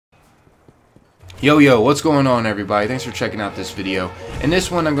Yo, what's going on, everybody? Thanks for checking out this video. In this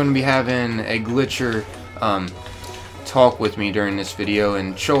one, I'm going to be having a glitcher talk with me during this video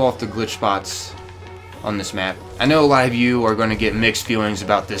and show off the glitch spots on this map. I know a lot of you are going to get mixed feelings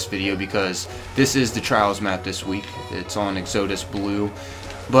about this video because this is the Trials map this week. It's on Exodus Blue.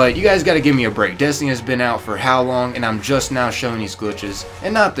 But you guys got to give me a break. Destiny has been out for how long, and I'm just now showing these glitches.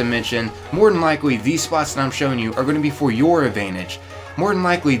 And not to mention, more than likely, these spots that I'm showing you are going to be for your advantage. More than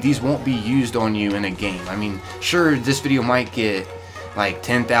likely, these won't be used on you in a game. I mean, sure, this video might get like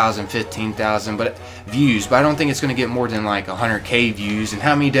 10,000, 15,000 views, but I don't think it's going to get more than like 100k views. And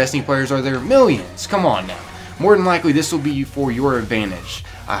how many Destiny players are there? Millions. Come on now. More than likely, this will be for your advantage.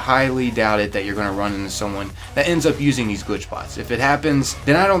 I highly doubt it that you're going to run into someone that ends up using these glitch bots. If it happens,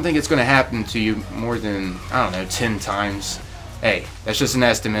 then I don't think it's going to happen to you more than, I don't know, 10 times. Hey, that's just an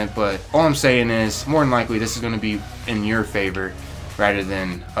estimate, but all I'm saying is, more than likely, this is going to be in your favor rather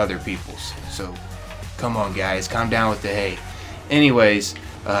than other people's. So, come on guys, calm down with the hay. Anyways,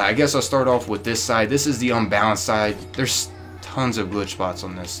 I guess I'll start off with this side. This is the unbalanced side. There's tons of glitch spots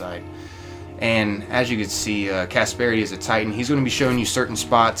on this side. And as you can see, Casperity is a Titan. He's going to be showing you certain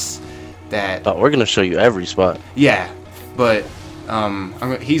spots that... Oh, we're going to show you every spot. Yeah, but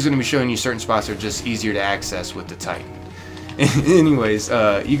he's going to be showing you certain spots that are just easier to access with the Titan. Anyways,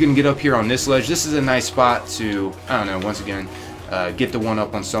 you can get up here on this ledge. This is a nice spot to, I don't know, once again, get the one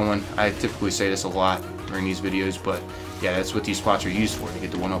up on someone. I typically say this a lot during these videos, but yeah, that's what these spots are used for, to get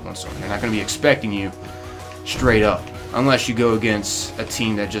the one up on someone. They're not going to be expecting you straight up, unless you go against a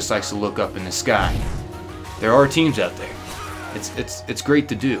team that just likes to look up in the sky. There are teams out there. It's great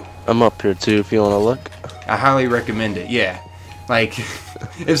to do. I'm up here too if you want to look. I highly recommend it. Yeah, like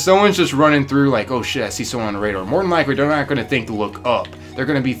if someone's just running through like, oh shit, I see someone on the radar, more than likely they're not going to think to look up. They're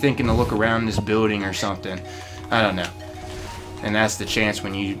going to be thinking to look around this building or something. I don't know. And that's the chance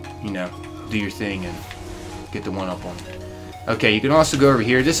when you know, do your thing and get the one up on it. Okay, you can also go over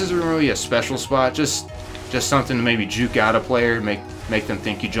here. This isn't really a special spot, just something to maybe juke out a player, make them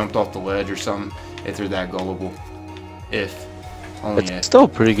think you jumped off the ledge or something, if they're that gullible. If only it's still a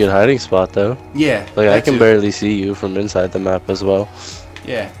pretty good hiding spot though. Yeah. Like I can barely see you from inside the map as well.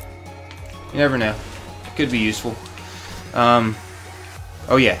 Yeah. You never know. It could be useful.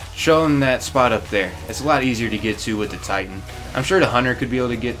 Oh yeah, show them that spot up there. It's a lot easier to get to with the Titan. I'm sure the Hunter could be able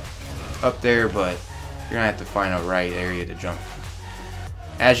to get up there, but you're gonna have to find a right area to jump.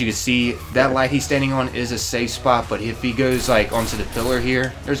 As you can see, that light he's standing on is a safe spot, but if he goes like onto the pillar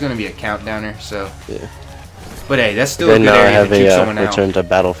here, there's gonna be a countdowner. So, yeah. But hey, that's still a good area to juke someone out. Return to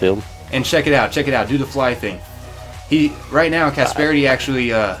battlefield. And check it out, do the fly thing. Right now, Casperity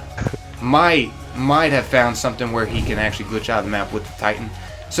actually might have found something where he can actually glitch out of the map with the Titan.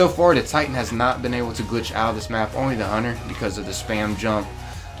 So far, the Titan has not been able to glitch out of this map, only the Hunter, because of the spam jump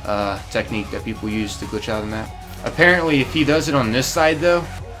technique that people use to glitch out of the map. Apparently, if he does it on this side, though,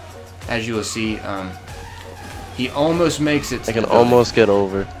 as you will see, he almost makes it to I can almost get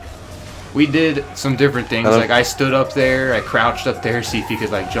over. We did some different things, like I stood up there, I crouched up there, see if he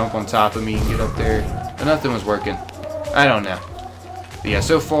could like jump on top of me and get up there, but nothing was working. I don't know. But yeah,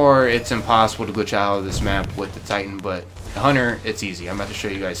 so far it's impossible to glitch out of this map with the Titan, but the Hunter, it's easy. I'm about to show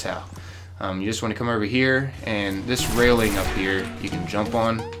you guys how. You just want to come over here, and this railing up here you can jump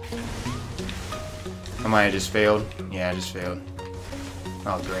on. I might have just failed. Yeah, I just failed.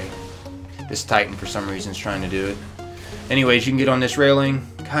 Oh, great. This Titan, for some reason, is trying to do it. Anyways, you can get on this railing,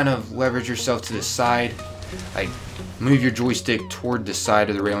 kind of leverage yourself to the side. Like, move your joystick toward the side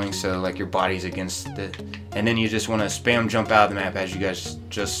of the railing so like your body's against it. And then you just want to spam jump out of the map as you guys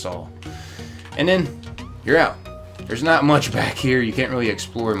just saw. And then you're out. There's not much back here. You can't really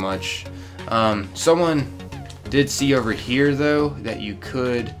explore much. Someone did see over here though that you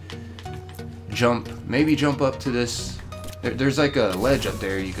could maybe jump up to this. There's like a ledge up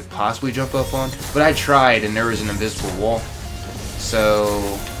there you could possibly jump up on, but I tried and there was an invisible wall.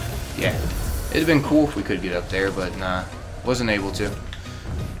 So yeah, it'd have been cool if we could get up there, but nah, wasn't able to.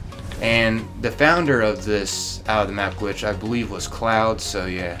 And the founder of this out of the map glitch, I believe, was Cloud. So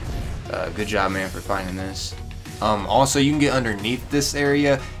yeah, good job, man, for finding this. Also, you can get underneath this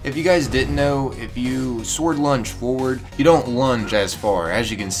area. If you guys didn't know, if you sword lunge forward, you don't lunge as far.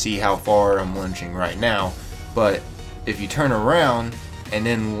 As you can see how far I'm lunging right now. But if you turn around and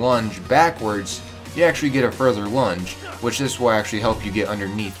then lunge backwards, you actually get a further lunge, which this will actually help you get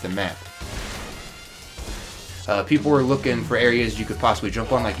underneath the map. People were looking for areas you could possibly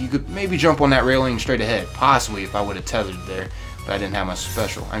jump on. Like, you could maybe jump on that railing straight ahead. Possibly if I would have tethered there. But I didn't have my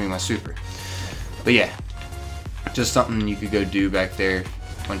super. But yeah. Just something you could go do back there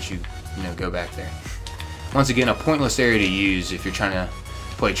once you go back there. Once again, a pointless area to use if you're trying to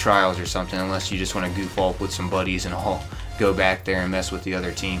play trials or something, unless you just want to goof off with some buddies and all go back there and mess with the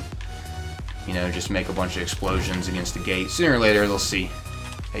other team. You know, just make a bunch of explosions against the gate. Sooner or later, they'll see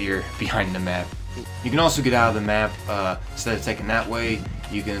that you're behind the map. You can also get out of the map, instead of taking that way,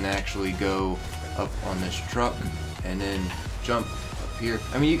 you can actually go up on this truck and then jump up here.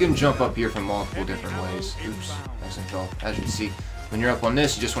 I mean, you can jump up here from multiple different ways. Oops, accident fell. As you can see, when you're up on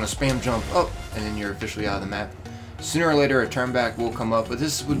this, you just want to spam jump up, and then you're officially out of the map. Sooner or later, a turn back will come up, but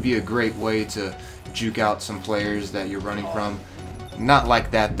this would be a great way to juke out some players that you're running from. Not like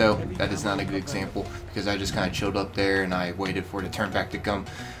that, though. That is not a good example, because I just kind of chilled up there and I waited for the turn back to come.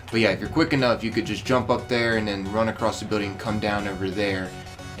 But yeah, if you're quick enough, you could just jump up there and then run across the building, come down over there,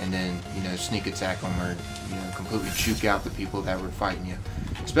 and then, you know, sneak attack them, or, you know, completely juke out the people that were fighting you.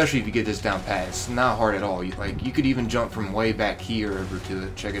 Especially if you get this down pat. It's not hard at all. You could even jump from way back here over to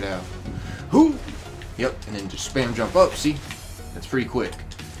it. Check it out. Whoo! Yep, and then just spam jump up. See? That's pretty quick.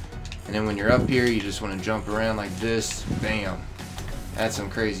 And then when you're up here, you just want to jump around like this. Bam. That's some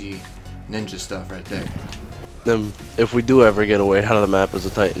crazy ninja stuff right there. Then, if we do ever get away out of the map as a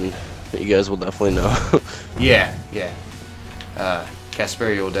Titan, you guys will definitely know. Yeah.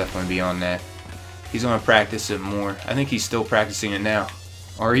 Casperio will definitely be on that. He's going to practice it more. I think he's still practicing it now.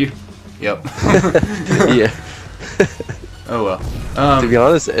 Are you? Yep. Yeah. Oh well. To be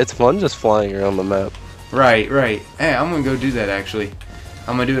honest, it's fun just flying around the map. Right. Hey, I'm going to go do that actually.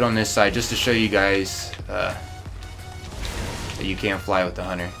 I'm going to do it on this side just to show you guys that you can fly with the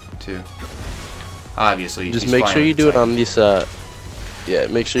hunter too. Obviously. Just make sure you do it on this, yeah,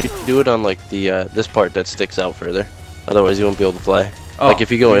 make sure you do it on like the, this part that sticks out further. Otherwise you won't be able to fly. Oh, like if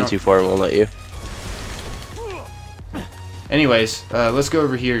you go in too far, it won't let you. Anyways, let's go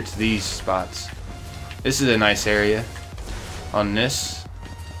over here to these spots. This is a nice area. On this,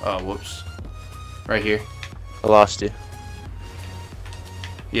 oh whoops, right here. I lost you.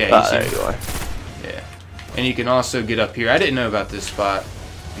 Yeah, there you are. Yeah, and you can also get up here. I didn't know about this spot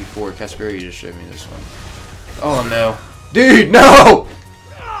before. Casperio just showed me this one. Oh no, dude, no!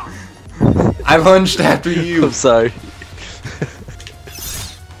 I lunged after you. I'm sorry.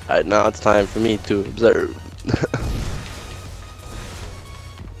 Alright, now it's time for me to observe.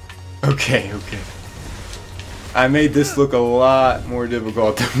 Okay. I made this look a lot more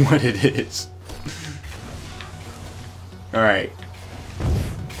difficult than what it is. Alright.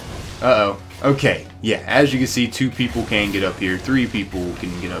 Uh-oh. Okay. Yeah, as you can see, 2 people can get up here. 3 people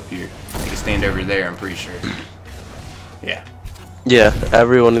can get up here. They can stand over there, I'm pretty sure. Yeah. Yeah,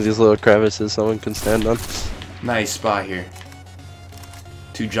 every one of these little crevices someone can stand on. Nice spot here.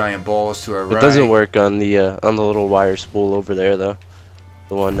 2 giant balls to our right. It doesn't work on the little wire spool over there though.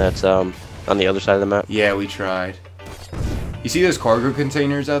 The one that's on the other side of the map. Yeah, we tried. You see those cargo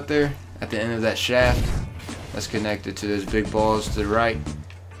containers out there at the end of that shaft? That's connected to those big balls to the right.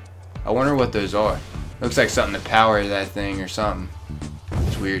 I wonder what those are. Looks like something to power that thing or something.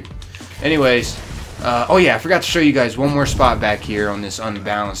 It's weird. Anyways, oh yeah, I forgot to show you guys one more spot back here on this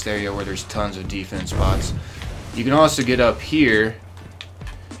unbalanced area where there's tons of defense spots. You can also get up here.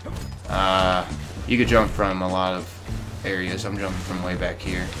 You could jump from a lot of areas. I'm jumping from way back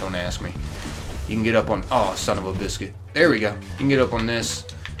here. Don't ask me. You can get up on... Oh, son of a biscuit. There we go. You can get up on this.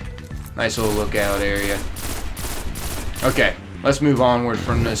 Nice little lookout area. Okay, let's move onward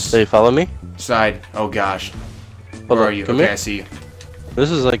from this So you follow me? side. Oh gosh. Hold Where on, are you? come Okay, here. I see you. This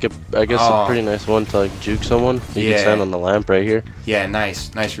is like a guess a pretty nice one to like juke someone. You Yeah. can stand on the lamp right here. Yeah,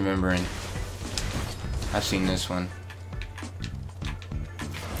 nice. Nice remembering. I've seen this one.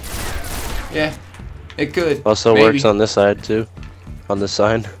 Yeah, it could. Also Maybe. works on this side too. On this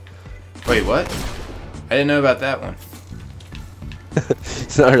side. Wait, what? I didn't know about that one.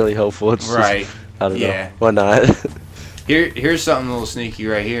 It's not really helpful. It's Right. Just, I don't Yeah. know. Why not? Here's something a little sneaky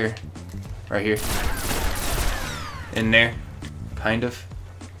right here. Right here. In there. Kind of.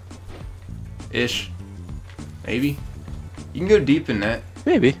 Ish. Maybe. You can go deep in that.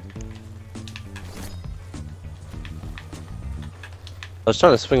 Maybe. I was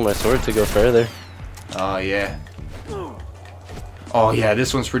trying to swing my sword to go further. Oh, yeah. Oh, yeah,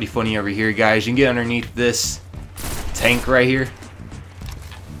 this one's pretty funny over here, guys. You can get underneath this tank right here.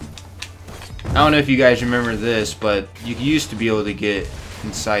 I don't know if you guys remember this, but you used to be able to get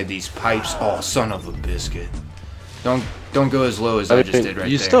inside these pipes. Oh, son of a biscuit. Don't go as low as I just did right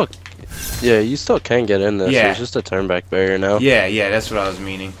you there. You still can get in this. Yeah. It's just a turn back barrier now. Yeah, that's what I was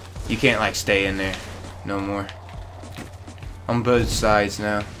meaning. You can't, like, stay in there no more. On both sides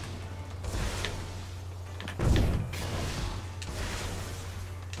now.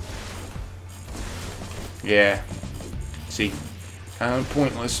 Yeah. See? Kind of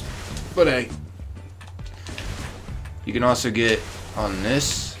pointless. But hey. You can also get on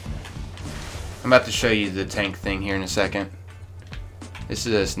this. I'm about to show you the tank thing here in a second. This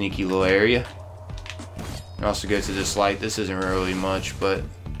is a sneaky little area. You also go to this light. This isn't really much, but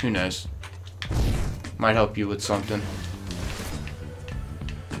who knows? Might help you with something.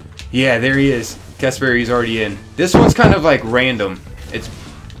 Yeah, there he is. Casperi's already in. This one's kind of like random.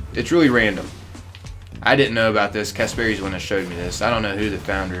 It's really random. I didn't know about this. Casperi's the one that showed me this. I don't know who the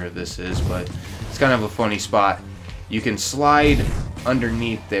founder of this is, but it's kind of a funny spot. You can slide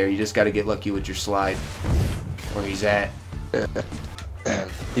underneath there. You just got to get lucky with your slide where he's at.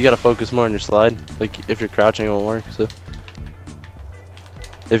 You gotta focus more on your slide. Like if you're crouching, it won't work. So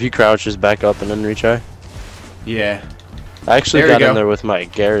if you crouch, just back up and then retry. Yeah. I actually got in there with my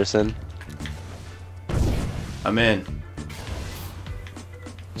garrison. I'm in.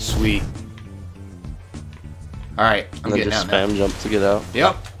 Sweet. Alright, I'm getting out now. Spam jump to get out.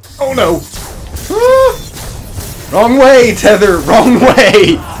 Yep. Oh no! Wrong way, Tether! Wrong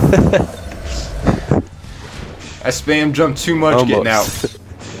way! I spam jumped too much getting out.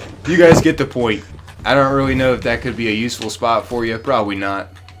 You guys get the point. I don't really know if that could be a useful spot for you. Probably not.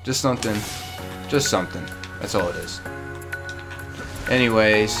 Just something. Just something. That's all it is.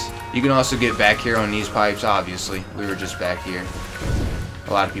 Anyways, you can also get back here on these pipes, obviously. We were just back here.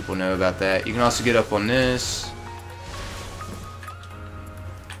 A lot of people know about that. You can also get up on this.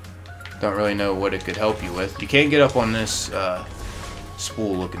 Don't really know what it could help you with. You can't get up on this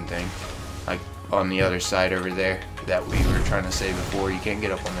spool looking thing. Like on the other side over there that we were trying to say before. You can't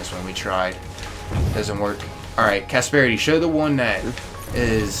get up on this one. We tried. Doesn't work. Alright, Casperity, show the one that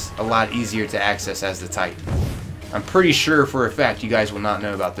is a lot easier to access as the Titan. I'm pretty sure for a fact you guys will not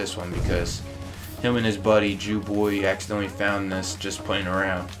know about this one because him and his buddy Jew Boy accidentally found this just playing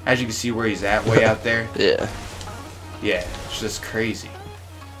around. As you can see where he's at, way out there. Yeah. Yeah, it's just crazy.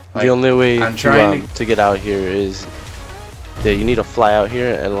 Like, the only way I'm trying to get out here is you need to fly out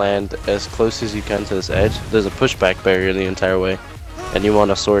here and land as close as you can to this edge. There's a pushback barrier the entire way, and you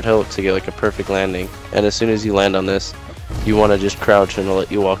want a sword hilt to get like a perfect landing. And as soon as you land on this, you want to just crouch and let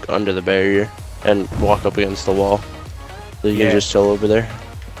you walk under the barrier and walk up against the wall. So you can just chill over there.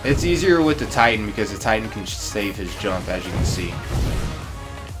 It's easier with the Titan because the Titan can save his jump, as you can see.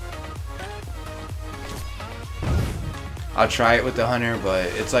 I'll try it with the Hunter, but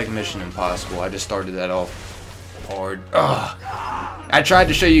it's like Mission Impossible. I just started that off hard. Ugh. I tried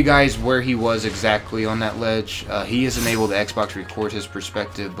to show you guys where he was exactly on that ledge. He isn't able to Xbox record his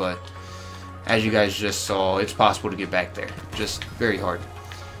perspective, but as you guys just saw, it's possible to get back there. Just very hard.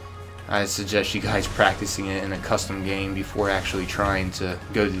 I suggest you guys practicing it in a custom game before actually trying to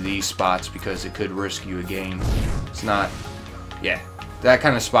go to these spots because it could risk you a game. It's not, that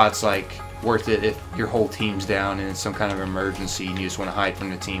kind of spot's like worth it if your whole team's down and it's some kind of emergency and you just want to hide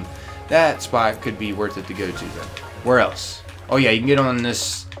from the team. That spot could be worth it to go to though. Where else? Oh yeah, you can get on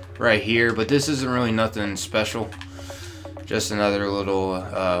this right here, but this isn't really nothing special. Just another little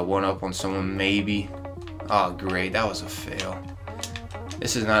one-up on someone, maybe. Oh great, that was a fail.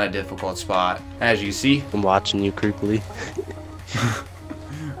 This is not a difficult spot. As you see, I'm watching you creepily.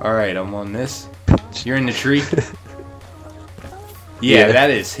 Alright, I'm on this. You're in the tree? Yeah, that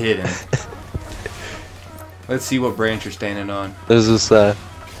is hidden. Let's see what branch you're standing on. There's this, okay.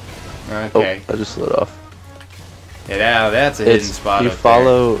 Oh, I just slid off. Yeah, that's a hidden spot. You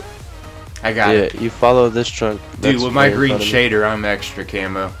follow. There. I got it. Yeah, you follow this trunk. Dude, with my green shader, I'm extra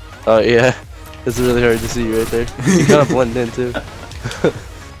camo. Oh, yeah. It's really hard to see you right there. You kind of blend in, too.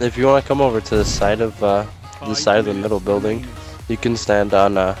 If you want to come over to the side of the middle building, you can stand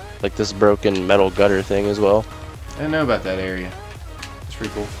on like this broken metal gutter thing as well. I didn't know about that area. It's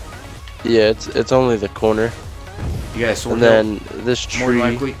pretty cool. Yeah, it's only the corner. You guys sword and then this tree.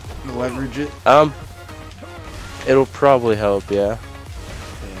 More likely to leverage it. It'll probably help, yeah.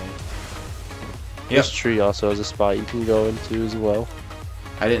 Yep. This tree also has a spot you can go into as well.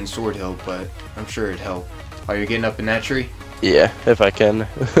 I didn't sword help, but I'm sure it'd help. Oh, you're getting up in that tree? Yeah, if I can.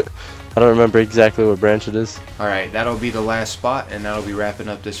 I don't remember exactly what branch it is. Alright, that'll be the last spot, and that'll be wrapping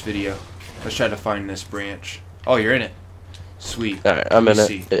up this video. Let's try to find this branch. Oh, you're in it. Sweet. Alright, I'm in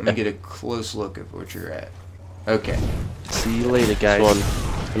it. Yeah. Let me get a close look at what you're at. Okay. See you later, guys.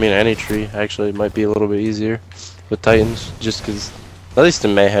 I mean, any tree actually might be a little bit easier with Titans, just because, at least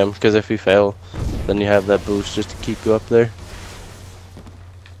in Mayhem, because if you fail, then you have that boost just to keep you up there.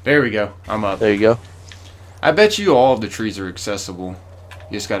 There we go. I'm up. There you go. I bet you all of the trees are accessible.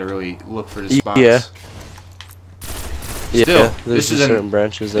 You just gotta really look for the spots. Yeah. Still, yeah, there's certain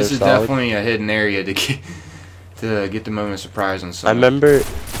branches that are solid. This is definitely a hidden area to get the moment of surprise on someone. I remember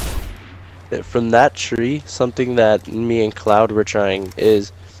from that tree, something that me and Cloud were trying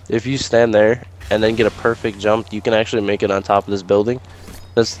is if you stand there and then get a perfect jump, you can actually make it on top of this building.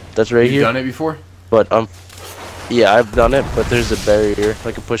 That's right here. You've done it before? But yeah, I've done it, but there's a barrier,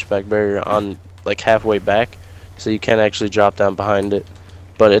 like a pushback barrier on like halfway back, so you can't actually drop down behind it.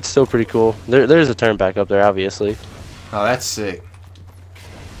 But it's still pretty cool. There's a turn back up there, obviously. Oh, that's sick.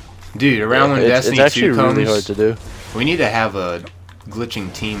 Dude, around Yeah, when Destiny 2 comes, it's actually really hard to do. we need to have a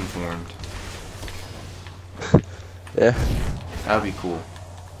glitching team formed. Yeah. That would be cool.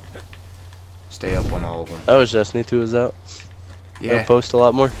 Stay up on all of them. I wish Destiny 2 was out. Yeah. I'll post a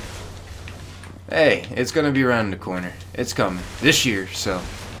lot more. Hey, it's gonna be around the corner. It's coming. This year, so.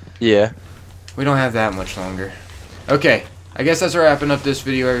 Yeah. We don't have that much longer. Okay. I guess that's wrapping up this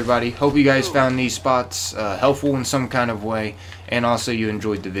video, everybody. Hope you guys found these spots helpful in some kind of way, and also you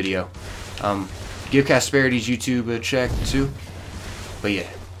enjoyed the video. Give Casperity's YouTube a check, too. But yeah.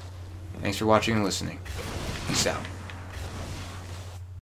 Thanks for watching and listening. Peace out.